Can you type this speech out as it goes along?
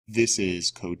This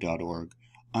is Code.org.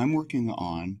 I'm working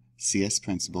on CS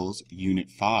Principles, Unit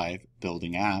 5,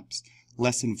 Building Apps,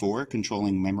 Lesson 4,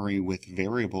 Controlling Memory with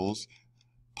Variables,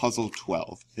 Puzzle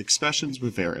 12, Expressions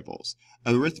with Variables.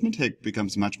 Arithmetic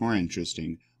becomes much more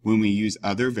interesting when we use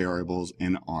other variables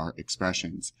in our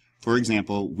expressions. For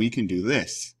example, we can do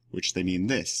this, which they mean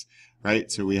this,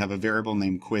 right? So we have a variable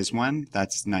named quiz1,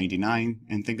 that's 99,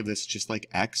 and think of this just like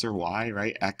x or y,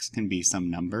 right? X can be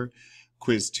some number.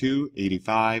 Quiz2,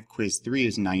 85, quiz3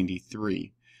 is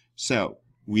 93. So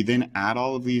we then add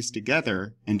all of these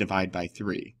together and divide by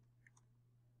 3.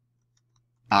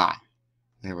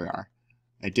 There we are.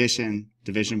 Addition,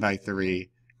 division by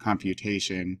 3,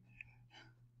 computation,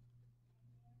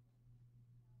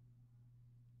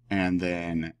 and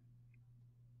then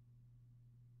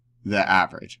the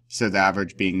average. So the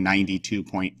average being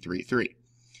 92.33.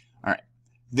 All right.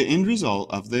 The end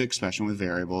result of the expression with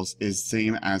variables is the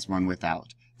same as one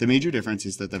without. The major difference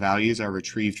is that the values are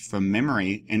retrieved from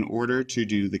memory in order to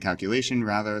do the calculation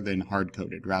rather than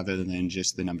hard-coded, rather than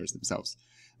just the numbers themselves.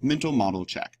 Mental model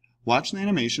check. Watch the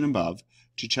animation above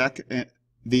to check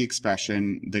the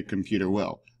expression the computer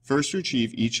will. First,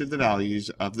 retrieve each of the values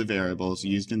of the variables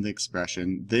used in the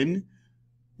expression, then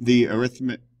the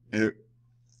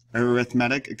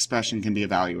arithmetic expression can be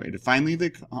evaluated. Finally,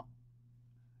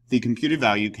 the computed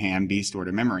value can be stored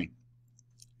in memory.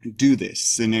 Do this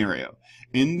scenario.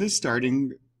 In the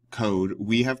starting code,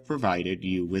 we have provided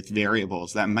you with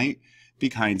variables that might be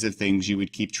kinds of things you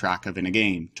would keep track of in a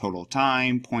game. Total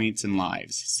time, points, and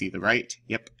lives. See the right?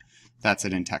 Yep, that's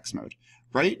it in text mode.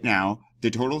 Right now,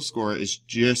 the total score is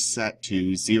just set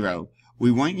to 0.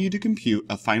 We want you to compute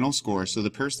a final score so the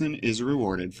person is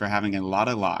rewarded for having a lot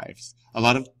of lives, a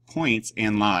lot of points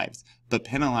and lives, but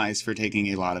penalized for taking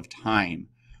a lot of time.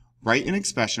 Write an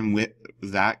expression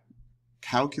that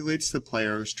calculates the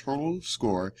player's total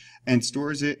score and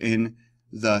stores it in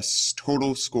the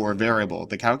total score variable.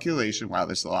 The calculation, wow,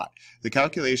 there's a lot. The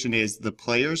calculation is the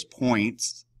player's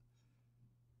points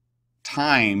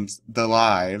times the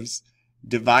lives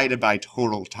divided by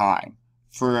total time.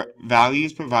 For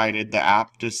values provided, the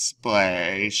app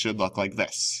display should look like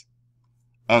this.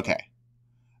 Okay.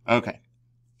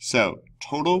 So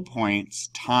total points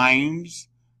times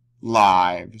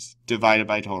lives divided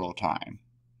by total time.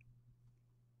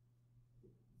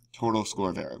 Total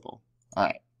score variable. All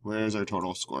right, where's our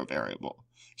total score variable?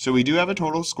 So we do have a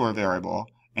total score variable,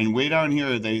 and way down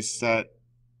here they set,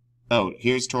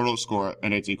 here's total score,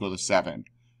 and it's equal to 7.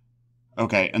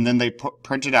 Okay, and then they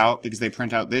print it out because they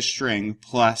print out this string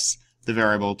plus the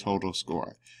variable total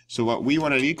score. So what we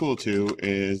want it equal to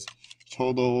is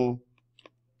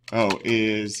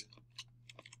is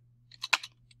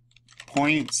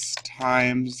points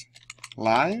times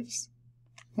lives,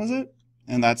 was it?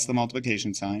 And that's the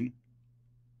multiplication sign,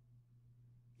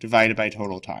 divided by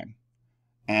total time,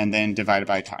 and then divided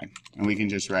by time. And we can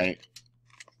just write,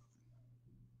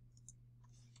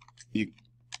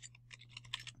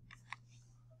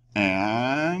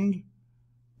 and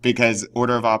because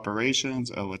order of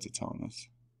operations, what's it telling us?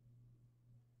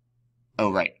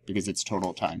 Right, because it's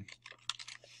total time.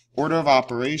 Order of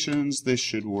operations, this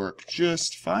should work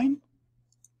just fine.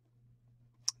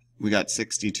 We got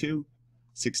 62,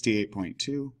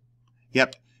 68.2.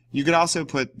 Yep, you could also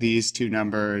put these two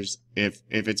numbers, if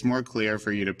it's more clear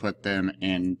for you to put them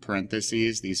in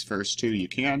parentheses, these first two, you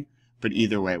can, but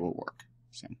either way will work.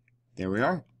 So there we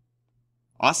are.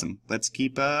 Awesome. Let's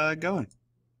keep going.